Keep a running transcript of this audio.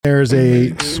There's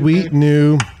a sweet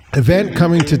new event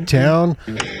coming to town,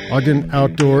 Ogden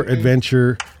Outdoor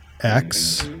Adventure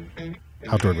X.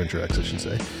 Outdoor Adventure X, I should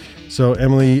say. So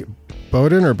Emily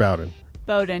Boden or Bowden?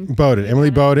 Boden. Boden.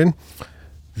 Emily Boden,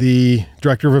 the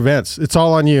director of events. It's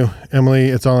all on you, Emily.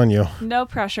 It's all on you. No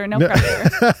pressure. No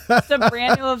pressure. It's a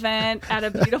brand new event at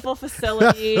a beautiful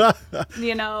facility.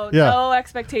 No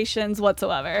expectations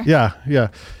whatsoever. Yeah.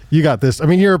 You got this. I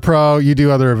mean, you're a pro. You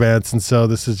do other events, and so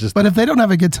this is just. But if they don't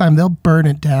have a good time, they'll burn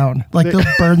it down. Like they'll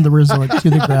burn the resort to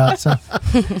the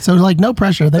ground. So like no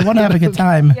pressure. They want to have a good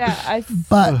time. Yeah,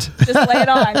 but just lay it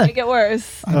on. Make it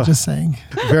worse. I'm just saying.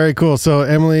 Very cool. So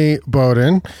Emily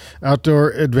Boden,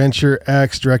 Outdoor Adventure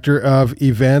X, Director of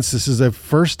Events. This is a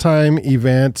first-time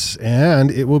event,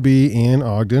 and it will be in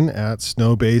Ogden at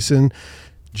Snowbasin,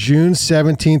 June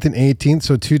 17th and 18th,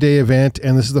 so 2-day event,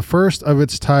 and this is the first of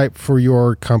its type for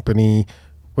your company.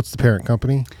 What's the parent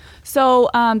company? So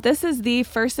this is the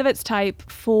first of its type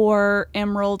for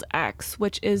Emerald X,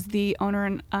 which is the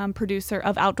owner and producer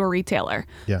of Outdoor Retailer.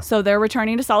 Yeah. So they're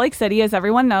returning to Salt Lake City, as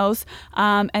everyone knows,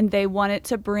 and they wanted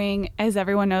to bring, as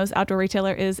everyone knows, Outdoor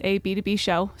Retailer is a B2B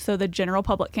show, so the general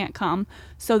public can't come.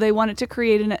 So they wanted to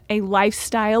create a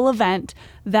lifestyle event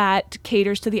that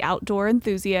caters to the outdoor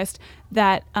enthusiast,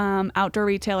 that Outdoor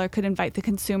Retailer could invite the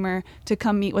consumer to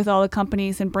come meet with all the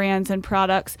companies and brands and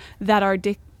products that are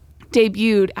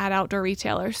debuted at Outdoor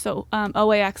Retailer. So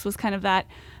OAX was kind of that.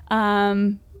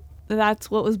 That's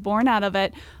what was born out of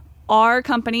it. Our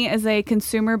company is a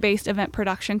consumer-based event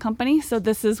production company, so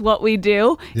this is what we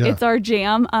do. Yeah. It's our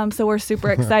jam, so we're super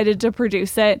excited to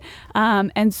produce it,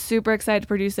 and super excited to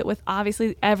produce it with,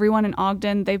 obviously, everyone in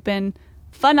Ogden. They've been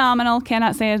phenomenal.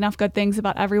 Cannot say enough good things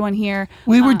about everyone here.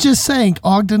 We were just saying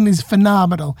Ogden is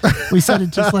phenomenal. We said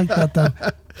it just like that, though.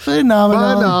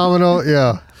 Phenomenal.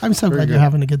 Yeah. I'm so glad you're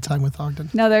having a good time with Ogden.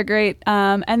 No, they're great.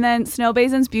 And then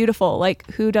Snowbasin's beautiful. Like,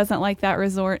 who doesn't like that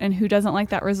resort, and who doesn't like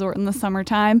that resort in the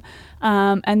summertime?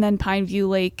 And then Pine View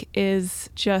Lake is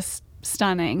just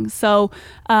stunning. So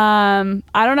I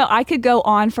don't know. I could go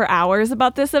on for hours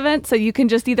about this event, so you can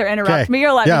just either interrupt me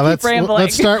or let me keep rambling.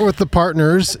 Let's start with the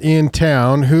partners in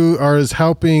town who is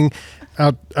helping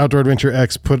Outdoor Adventure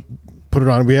X put it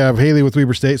on. We have Haley with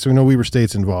Weber State, so we know Weber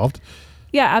State's involved.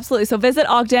 Yeah, absolutely. So Visit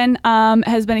Ogden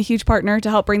has been a huge partner to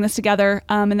help bring this together,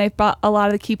 and they've brought a lot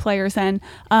of the key players in.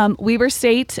 Weber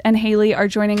State and Haley are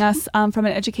joining us from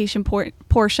an education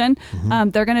portion.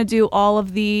 Mm-hmm. They're going to do all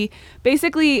of the,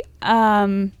 basically,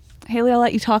 Haley, I'll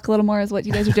let you talk a little more as what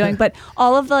you guys are doing, but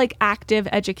all of the like active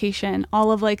education,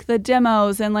 all of like the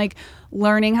demos and like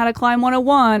learning how to climb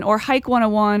 101 or hike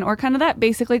 101 or kind of that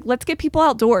basic, like let's get people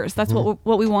outdoors. That's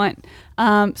what we want.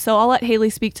 So I'll let Haley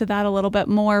speak to that a little bit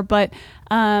more, but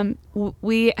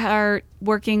we are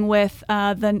working with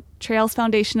the Trails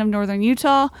Foundation of Northern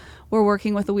Utah. We're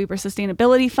working with the Weber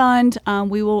Sustainability Fund.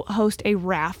 We will host a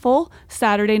raffle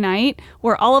Saturday night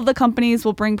where all of the companies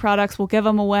will bring products, we'll give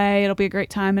them away. It'll be a great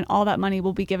time, and all that money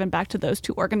will be given back to those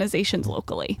two organizations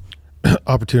locally.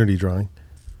 Opportunity drawing.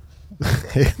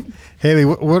 Haley,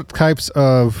 what types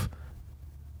of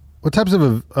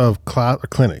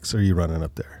clinics are you running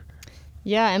up there?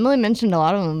 Yeah, Emily mentioned a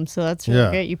lot of them, so that's really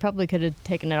great. You probably could have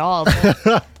taken it all.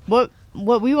 But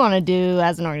what we want to do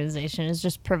as an organization is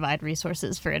just provide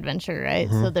resources for adventure, right?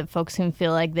 Mm-hmm. So that folks can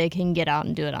feel like they can get out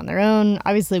and do it on their own.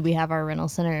 Obviously, we have our rental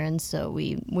center, and so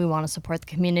we want to support the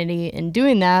community in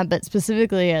doing that. But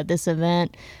specifically at this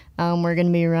event, we're going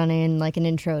to be running like an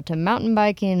intro to mountain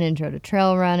biking, an intro to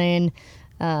trail running,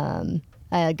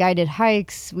 guided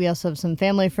hikes. We also have some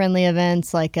family-friendly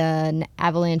events like an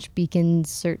avalanche beacon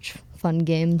search fun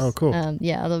games. Oh, cool.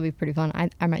 Yeah, that'll be pretty fun.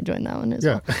 I might join that one as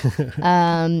well.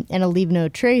 And a Leave No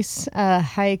Trace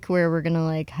hike where we're going to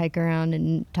like hike around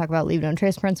and talk about Leave No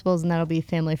Trace principles, and that'll be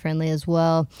family-friendly as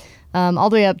well.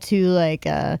 All the way up to like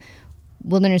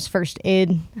wilderness first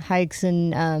aid hikes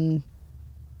and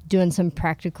doing some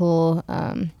practical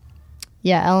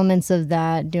elements of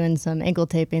that, doing some ankle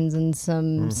tapings and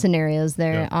some scenarios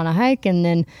there on a hike, and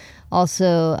then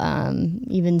also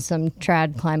even some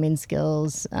trad climbing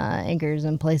skills, anchors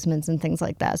and placements and things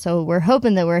like that. So we're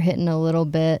hoping that we're hitting a little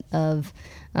bit of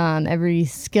every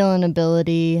skill and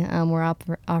ability. We're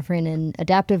offering an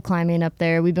adaptive climbing up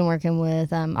there. We've been working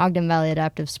with Ogden Valley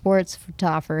Adaptive Sports to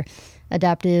offer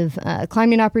adaptive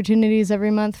climbing opportunities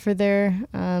every month for their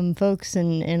folks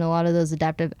and a lot of those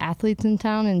adaptive athletes in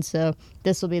town. And so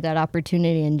this will be that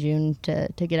opportunity in June to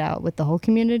get out with the whole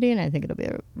community, and I think it'll be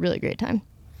a really great time.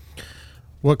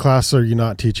 What class are you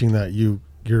not teaching that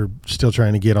you're still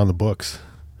trying to get on the books?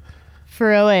 For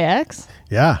OAX?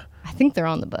 Yeah. I think they're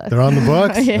on the books. They're on the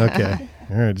books? Yeah. Okay.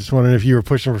 All right. Just wondering if you were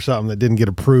pushing for something that didn't get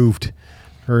approved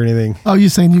or anything. Oh, you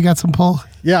saying you got some pull?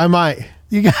 Yeah, I might.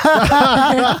 You got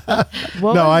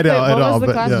No, I don't at all.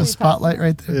 But yeah. the spotlight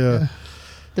right there. Yeah.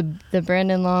 The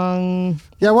Brandon Long.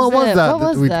 Yeah, what was that?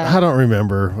 What was that? I don't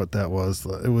remember what that was.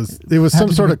 It was Had some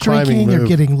to sort do of with climbing drinking or move.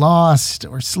 getting lost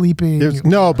or sleeping.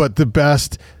 No, but the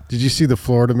best. Did you see the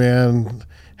Florida Man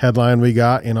headline we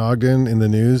got in Ogden in the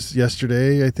news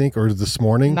yesterday, I think, or this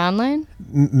morning? Mountain lion?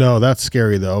 No, that's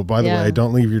scary though. By the Yeah. way,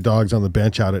 don't leave your dogs on the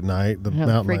bench out at night. The That'll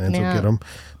mountain freak lions me will out. get them.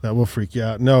 That will freak you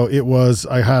out. No, it was.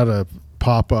 I had a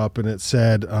pop up and it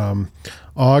said,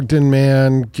 "Ogden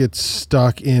man gets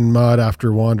stuck in mud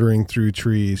after wandering through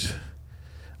trees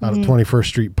out of 21st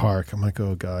Street Park." I'm like,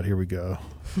 oh God, here we go.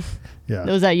 Yeah,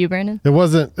 Was that you, Brandon? it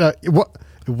wasn't.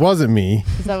 It wasn't me.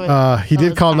 Is that what, He that did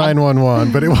was call Todd?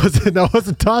 911, but it wasn't. No, it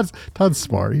wasn't Todd's. Todd's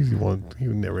smart. He would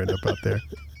never end up out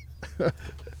there.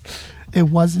 It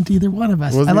wasn't either one of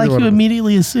us. Wasn't I like either one you of us.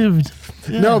 immediately assumed.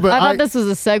 Yeah. No, but I thought this was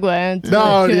a segue into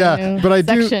No, to a yeah, new but I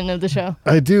do- section of the show.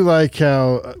 I do like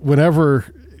how whenever,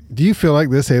 do you feel like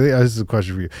this, Haley? This is a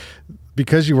question for you.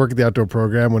 Because you work at the outdoor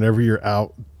program, whenever you're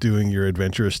out doing your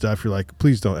adventurous stuff, you're like,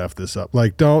 please don't F this up.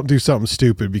 Like, don't do something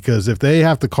stupid, because if they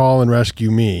have to call and rescue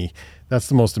me, that's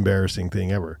the most embarrassing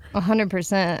thing ever.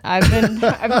 100%. I've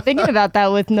been thinking about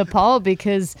that with Nepal,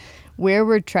 because where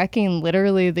we're trekking,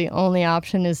 literally the only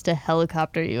option is to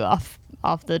helicopter you off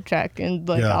the trek and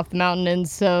Yeah. off the mountain. And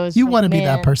so it's You like, want to be man,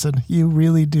 that person. You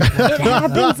really do. It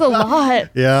happens a lot.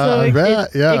 Yeah, So I bet,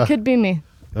 yeah. It could be me.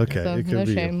 Okay, So it could no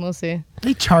be. shame. We'll see.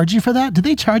 They charge you for that? Do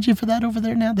they charge you for that over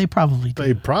there now? They probably do.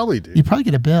 They probably do. You probably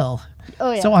get a bill.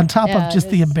 Oh, yeah. So on top Yeah, of just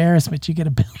the it's- embarrassment, you get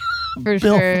a bill. For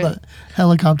bill sure. for the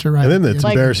helicopter ride. And then it's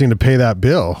Like- embarrassing to pay that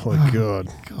bill. Like, God.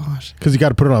 Gosh. Because you got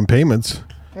to put it on payments.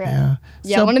 Right. Yeah.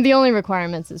 Yeah, So- one of the only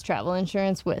requirements is travel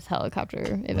insurance with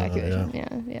helicopter evacuation.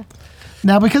 Yeah.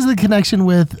 Now, because of the connection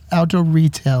with Outdoor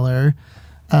Retailer,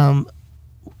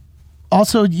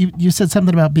 also you said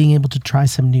something about being able to try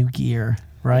some new gear,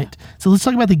 right? So let's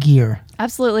talk about the gear.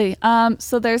 Absolutely.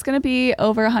 So there's going to be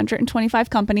over 125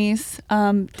 companies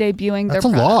debuting That's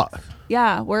their a products. lot.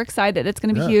 Yeah, we're excited. It's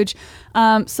going to be Yeah. huge.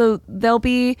 So they'll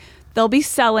be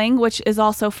selling, which is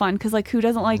also fun, because like, who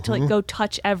doesn't like to like go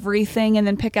touch everything and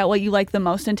then pick out what you like the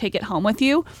most and take it home with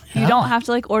you? Yeah. You don't have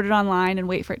to like order it online and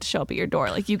wait for it to show up at your door.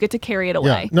 Like, you get to carry it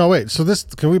away. Yeah. No, wait. So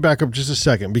can we back up just a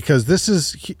second? Because this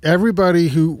is everybody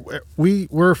who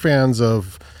we're fans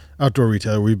of Outdoor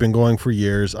Retailer. We've been going for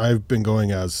years. I've been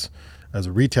going as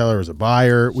a retailer, as a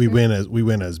buyer. We went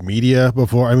as media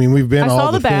before. I mean, we've been I all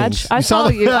saw the badge. things. I saw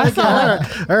you. I saw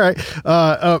it. All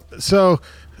right. So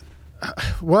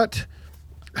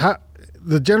how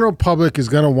the general public is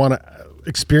going to want to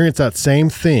experience that same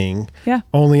thing, Yeah.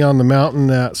 only on the mountain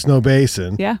at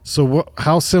Snowbasin. Yeah. So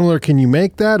how similar can you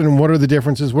make that, and what are the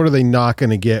differences? What are they not going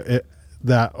to get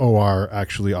that OR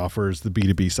actually offers the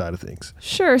B2B side of things?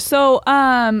 Sure. So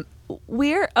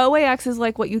OAX is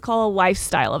like what you call a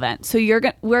lifestyle event. So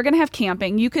we're gonna have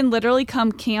camping. You can literally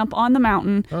come camp on the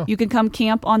mountain. Oh. You can come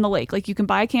camp on the lake. Like, you can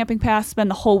buy a camping pass, spend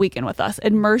the whole weekend with us,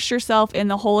 immerse yourself in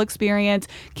the whole experience,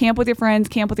 camp with your friends,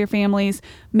 camp with your families,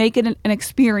 make it an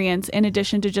experience in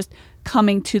addition to just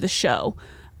coming to the show.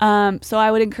 So I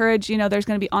would encourage, there's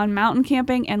going to be on mountain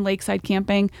camping and lakeside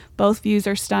camping. Both views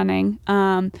are stunning.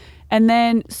 And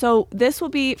then, so this will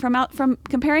be from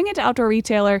comparing it to Outdoor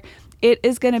Retailer, it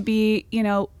is going to be,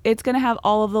 it's going to have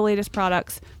all of the latest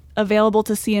products available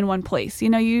to see in one place.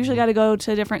 You usually got to go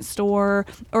to a different store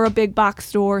or a big box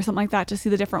store or something like that to see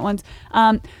the different ones.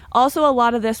 Also, a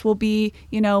lot of this will be,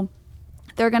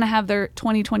 they're going to have their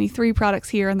 2023 products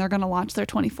here, and they're going to launch their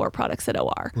 24 products at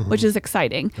OR, which is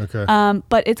exciting. Okay.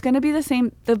 But it's going to be the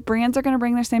same. The brands are going to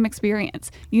bring their same experience.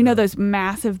 Those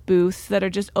massive booths that are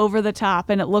just over the top,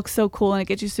 and it looks so cool, and it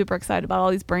gets you super excited about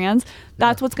all these brands.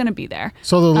 That's what's going to be there.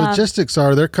 So the logistics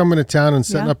are they're coming to town and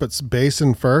setting Yeah. up at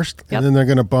Basin first, Yep. and then they're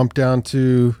going to bump down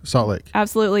to Salt Lake.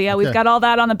 Absolutely. Yeah, Okay. we've got all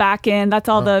that on the back end. That's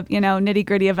all the, nitty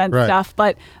gritty event Right. stuff.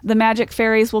 But the Magic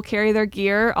Fairies will carry their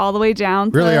gear all the way down.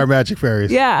 Really, to, our magic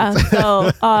fairies. Yeah.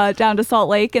 So down to Salt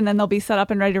Lake, and then they'll be set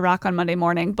up and ready to rock on Monday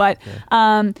morning. But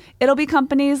it'll be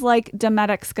companies like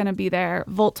Dometic's going to be there.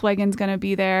 Volkswagen's going to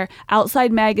be there.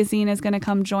 Outside Magazine is going to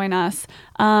come join us.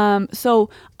 So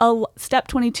Step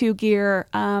 22 gear,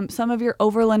 some of your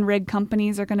Overland rig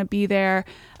companies are going to be there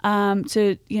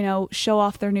to, show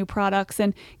off their new products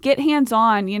and get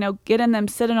hands-on, get in them,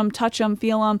 sit in them, touch them,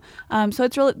 feel them. So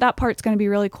it's really, that part's going to be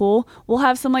really cool. We'll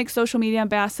have some like social media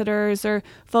ambassadors or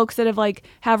folks that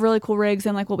have really cool rigs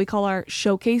in like what we call our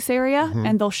showcase area,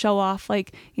 and they'll show off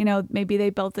like, maybe they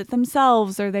built it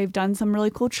themselves or they've done some really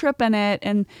cool trip in it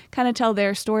and kind of tell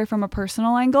their story from a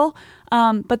personal angle.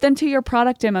 But then to your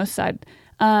product demo side,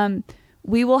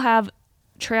 we will have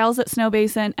trails at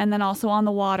Snowbasin, and then also on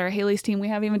the water. Haley's team, we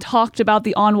haven't even talked about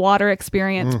the on-water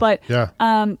experience, but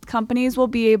companies will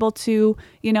be able to,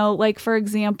 like for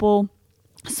example,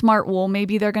 Smart Wool,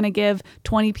 maybe they're going to give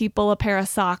 20 people a pair of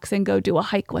socks and go do a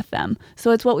hike with them. So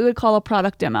it's what we would call a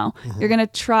product demo. You're going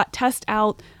to test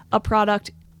out a product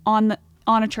on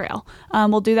a trail.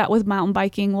 We'll do that with mountain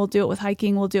biking. We'll do it with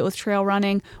hiking. We'll do it with trail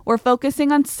running. We're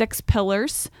focusing on 6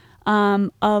 pillars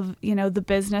of, the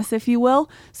business, if you will.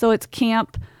 So it's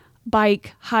camp,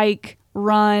 bike, hike,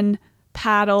 run,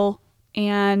 paddle,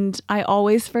 and I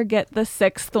always forget the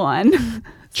 6th one.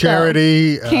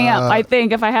 Charity. Camp, I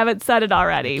think, if I haven't said it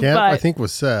already. Camp, but, I think,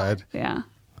 was said. Yeah.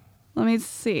 Let me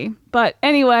see. But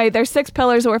anyway, there's 6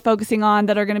 pillars that we're focusing on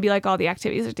that are going to be like all the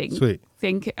activities are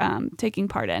taking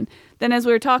part in. Then as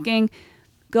we were talking,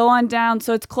 go on down.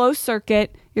 So it's closed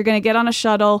circuit. You're going to get on a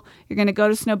shuttle. You're going to go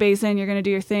to Snowbasin. You're going to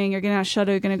do your thing. You're going to on a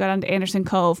shuttle. You're going to go down to Anderson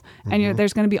Cove. And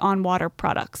there's going to be on-water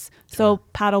products. So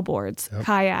paddle boards,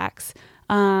 kayaks,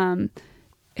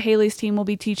 Haley's team will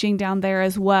be teaching down there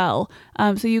as well.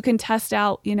 So you can test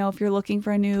out, if you're looking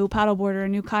for a new paddleboard or a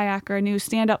new kayak or a new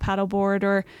stand-up paddleboard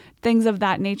or things of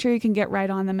that nature, you can get right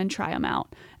on them and try them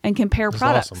out and compare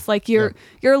products. Awesome. Like you're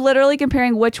literally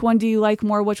comparing which one do you like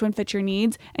more, which one fits your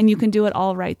needs, and you can do it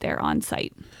all right there on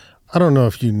site. I don't know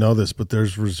if you know this, but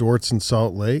there's resorts in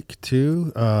Salt Lake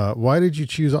too. Why did you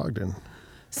choose Ogden?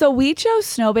 So we chose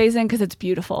Snowbasin because it's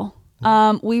beautiful.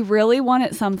 We really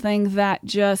wanted something that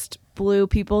just blew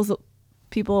people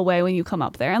away when you come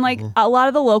up there. And like a lot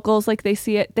of the locals, like they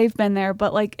see it, they've been there,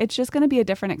 but like it's just going to be a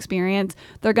different experience.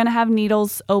 They're going to have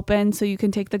needles open so you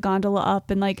can take the gondola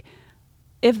up, and like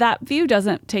if that view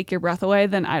doesn't take your breath away,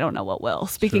 then I don't know what will.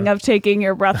 Speaking of taking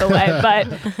your breath away, but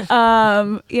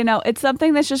it's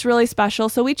something that's just really special.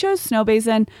 So we chose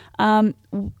Snowbasin. And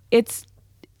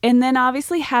then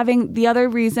obviously having the other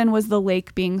reason was the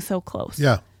lake being so close.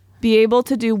 Yeah. Be able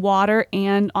to do water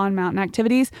and on mountain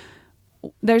activities.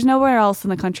 There's nowhere else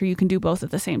in the country you can do both at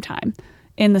the same time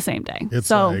in the same day. It's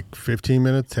like 15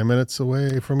 minutes, 10 minutes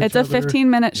away from each other. It's a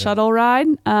 15-minute shuttle ride.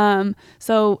 And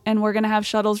we're going to have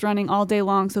shuttles running all day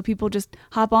long. So people just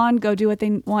hop on, go do what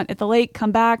they want at the lake,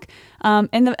 come back.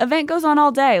 And the event goes on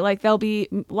all day. Like there'll be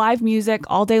live music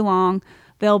all day long.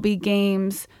 There'll be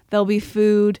games. There'll be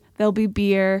food. There'll be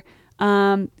beer.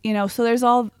 So there's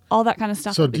all that kind of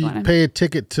stuff. So do you pay a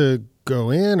ticket to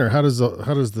go in, or how does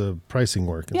the pricing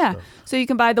work? Yeah. So you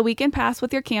can buy the weekend pass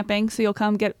with your camping. So you'll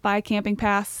buy a camping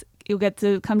pass. You'll get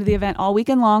to come to the event all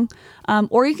weekend long.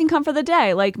 Or you can come for the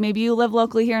day. Like maybe you live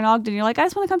locally here in Ogden. You're like, I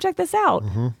just want to come check this out.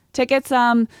 Tickets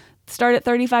start at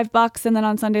 $35, and then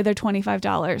on Sunday they're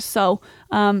 $25. So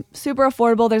super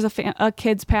affordable. There's a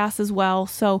kids pass as well.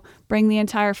 So bring the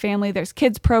entire family. There's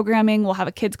kids programming. We'll have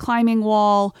a kids climbing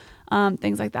wall.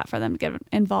 Things like that for them to get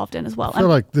involved in as well. I feel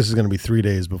like this is going to be 3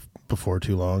 days before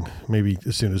too long, maybe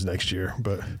as soon as next year.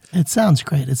 But it sounds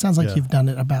great. It sounds like you've done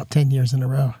it about 10 years in a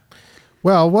row.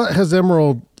 Well, what has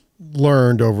Emerald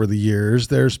learned over the years?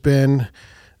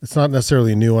 It's not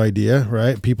necessarily a new idea,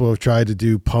 right? People have tried to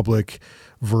do public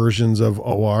versions of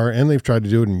OR, and they've tried to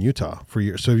do it in Utah for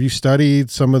years. So have you studied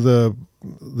some of the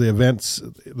events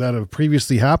that have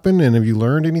previously happened, and have you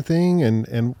learned anything?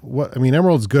 And what, I mean,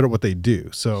 Emerald's good at what they do.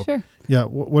 So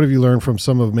what have you learned from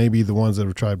some of maybe the ones that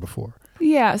have tried before?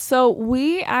 Yeah. So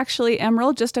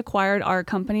Emerald just acquired our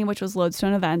company, which was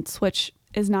Lodestone Events, which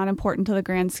is not important to the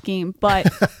grand scheme, but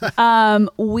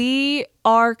we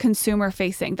are consumer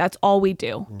facing. That's all we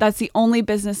do. That's the only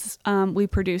business we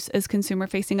produce is consumer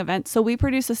facing events. So we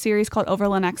produce a series called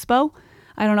Overland Expo.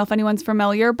 I don't know if anyone's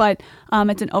familiar, but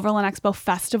it's an Overland Expo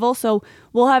festival. So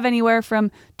we'll have anywhere from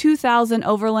 2,000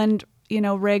 Overland,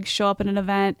 rigs show up at an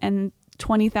event, and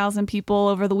 20,000 people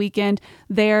over the weekend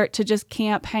there to just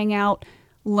camp, hang out,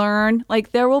 learn.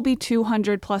 Like there will be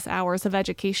 200 plus hours of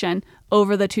education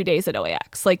over the 2 days at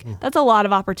OAX. Like that's a lot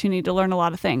of opportunity to learn a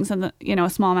lot of things in a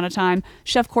small amount of time.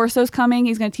 Chef Corso's coming.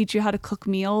 He's going to teach you how to cook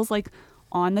meals like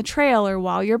on the trail or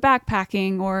while you're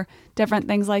backpacking or different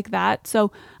things like that.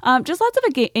 So just lots of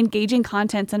engaging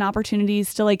content and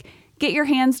opportunities to like get your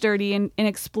hands dirty and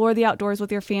explore the outdoors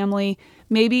with your family.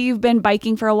 Maybe you've been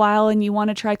biking for a while and you want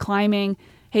to try climbing.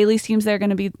 Haley's team's there going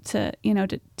to be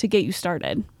to get you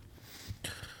started.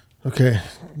 Okay.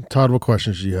 Todd, what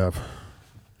questions do you have?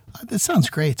 This sounds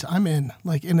great. I'm in.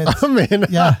 I'm in.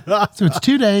 Yeah. So it's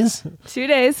 2 days. 2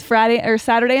 days, Friday or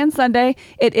Saturday and Sunday.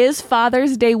 It is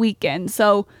Father's Day weekend.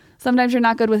 So sometimes you're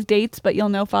not good with dates, but you'll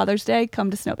know Father's Day.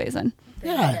 Come to Snowbasin.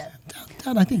 Yeah.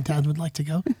 Dad, I think Dad would like to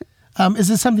go. Is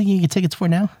this something you can get tickets for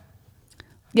now?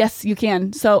 Yes, you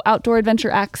can. So Outdoor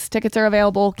Adventure X tickets are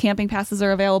available. Camping passes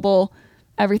are available.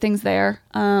 Everything's there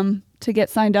to get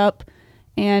signed up.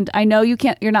 And I know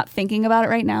you're not thinking about it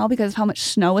right now because of how much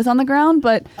snow is on the ground,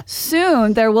 but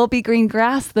soon there will be green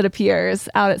grass that appears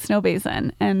out at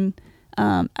Snowbasin, and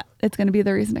it's going to be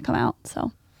the reason to come out.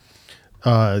 So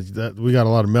we got a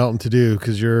lot of melting to do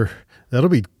because that'll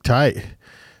be tight.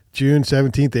 June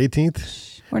 17th, 18th.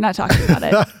 We're not talking about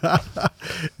it.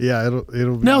 Yeah,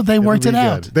 it'll be, no, they worked it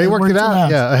out. They worked it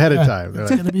out. Yeah, ahead of time. It's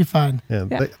going to be fine. Yeah,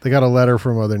 yeah. They got a letter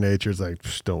from Mother Nature. It's like,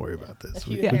 don't worry about this. A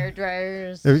few hair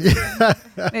dryers.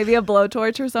 Maybe a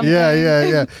blowtorch or something.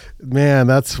 Yeah. Man,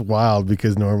 that's wild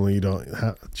because normally you don't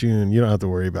have to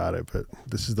worry about it. But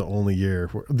this is the only year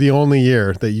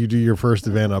that you do your first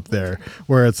event up there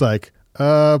where it's like,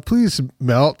 please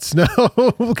melt snow.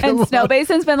 And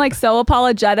Snowbasin's been like so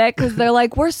apologetic because they're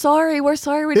like, we're sorry, we're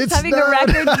just having a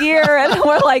record year, and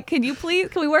we're like, can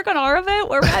we work on our event?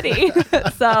 We're ready.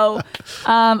 So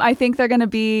I think they're gonna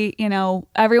be,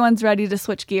 everyone's ready to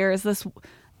switch gears.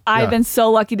 I've been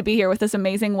so lucky to be here with this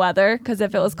amazing weather, because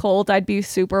if it was cold I'd be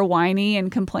super whiny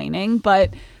and complaining,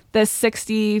 but this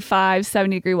 65,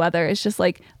 70 degree weather is just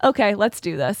like, okay, let's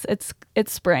do this.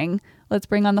 It's spring. Let's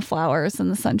bring on the flowers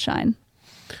and the sunshine.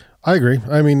 I agree.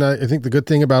 I mean, I think the good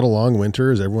thing about a long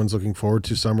winter is everyone's looking forward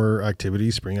to summer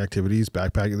activities, spring activities,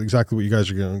 backpacking, exactly what you guys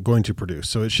are going to produce.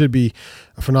 So it should be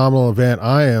a phenomenal event.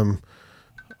 I'm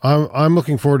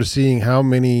looking forward to seeing how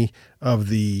many of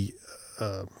the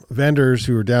vendors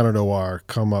who are down at OR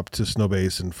come up to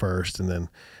Snowbasin first, and then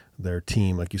their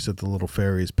team, like you said, the little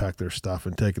ferries, pack their stuff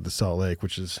and take it to Salt Lake,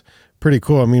 which is pretty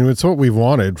cool. I mean, it's what we've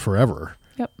wanted forever.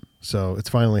 Yep. So it's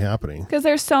finally happening. Because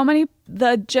there's so many,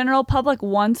 the general public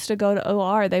wants to go to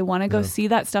OR. They want to go see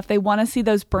that stuff. They want to see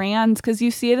those brands, because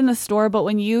you see it in the store. But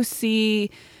when you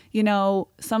see,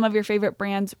 some of your favorite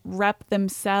brands rep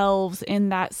themselves in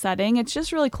that setting, it's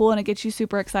just really cool. And it gets you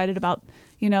super excited about,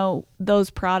 those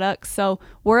products. So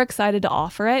we're excited to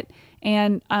offer it.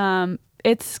 And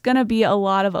it's going to be a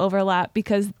lot of overlap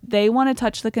because they want to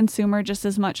touch the consumer just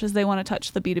as much as they want to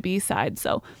touch the B2B side.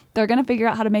 So they're going to figure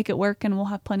out how to make it work, and we'll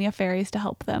have plenty of ferries to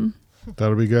help them.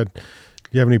 That'll be good. Do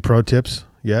you have any pro tips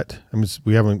yet? I mean,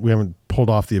 we haven't pulled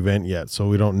off the event yet, so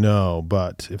we don't know.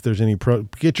 But if there's any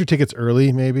get your tickets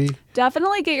early, maybe.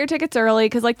 Definitely get your tickets early,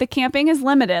 because the camping is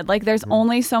limited. There's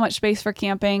only so much space for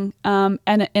camping, and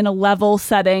in a level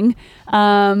setting.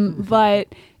 But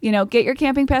get your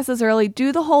camping passes early.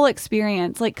 Do the whole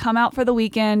experience. Come out for the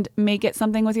weekend, make it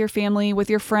something with your family, with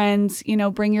your friends.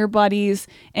 Bring your buddies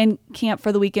and camp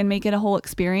for the weekend. Make it a whole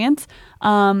experience.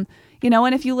 And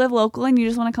if you live local and you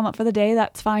just want to come up for the day,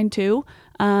 that's fine too.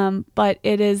 But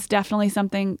it is definitely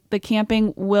something. The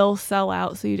camping will sell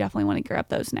out, so you definitely want to gear up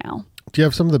those now. Do you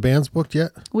have some of the bands booked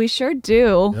yet? We sure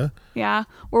do. Yeah.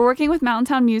 We're working with Mountain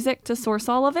Town Music to source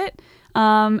all of it.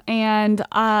 And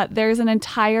there's an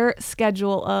entire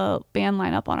schedule of band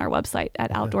lineup on our website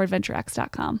at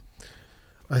outdooradventurex.com.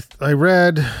 I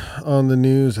read on the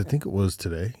news, I think it was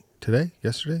today,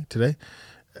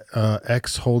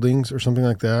 X Holdings or something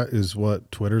like that is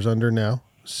what Twitter's under now.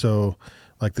 So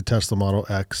like the Tesla Model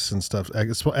X and stuff.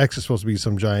 X is supposed to be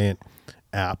some giant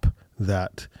app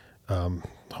that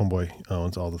Homeboy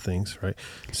owns all the things, right?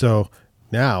 So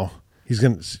now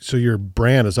so your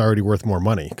brand is already worth more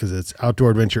money because it's Outdoor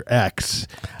Adventure X.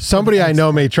 Somebody I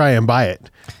know may try and buy it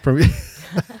from.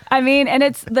 I mean,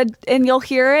 and you'll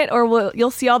hear it, or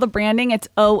you'll see all the branding. It's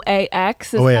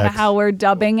OAX is kind of how we're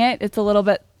dubbing it. It's a little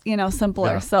bit,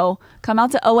 simpler. Yeah. So come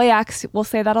out to OAX. We'll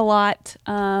say that a lot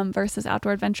versus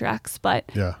Outdoor Adventure X. But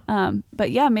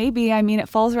yeah, maybe. I mean, it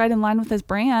falls right in line with his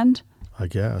brand. I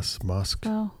guess Musk.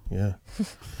 Oh. Yeah.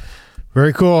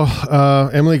 Very cool.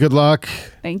 Emily, good luck.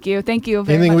 Thank you. Very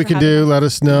Anything much we can do, let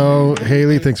us know.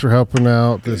 Haley, thanks for helping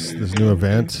out this new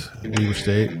event, Weaver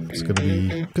State. It's going to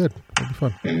be good. It'll be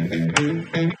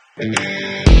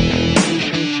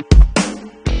fun.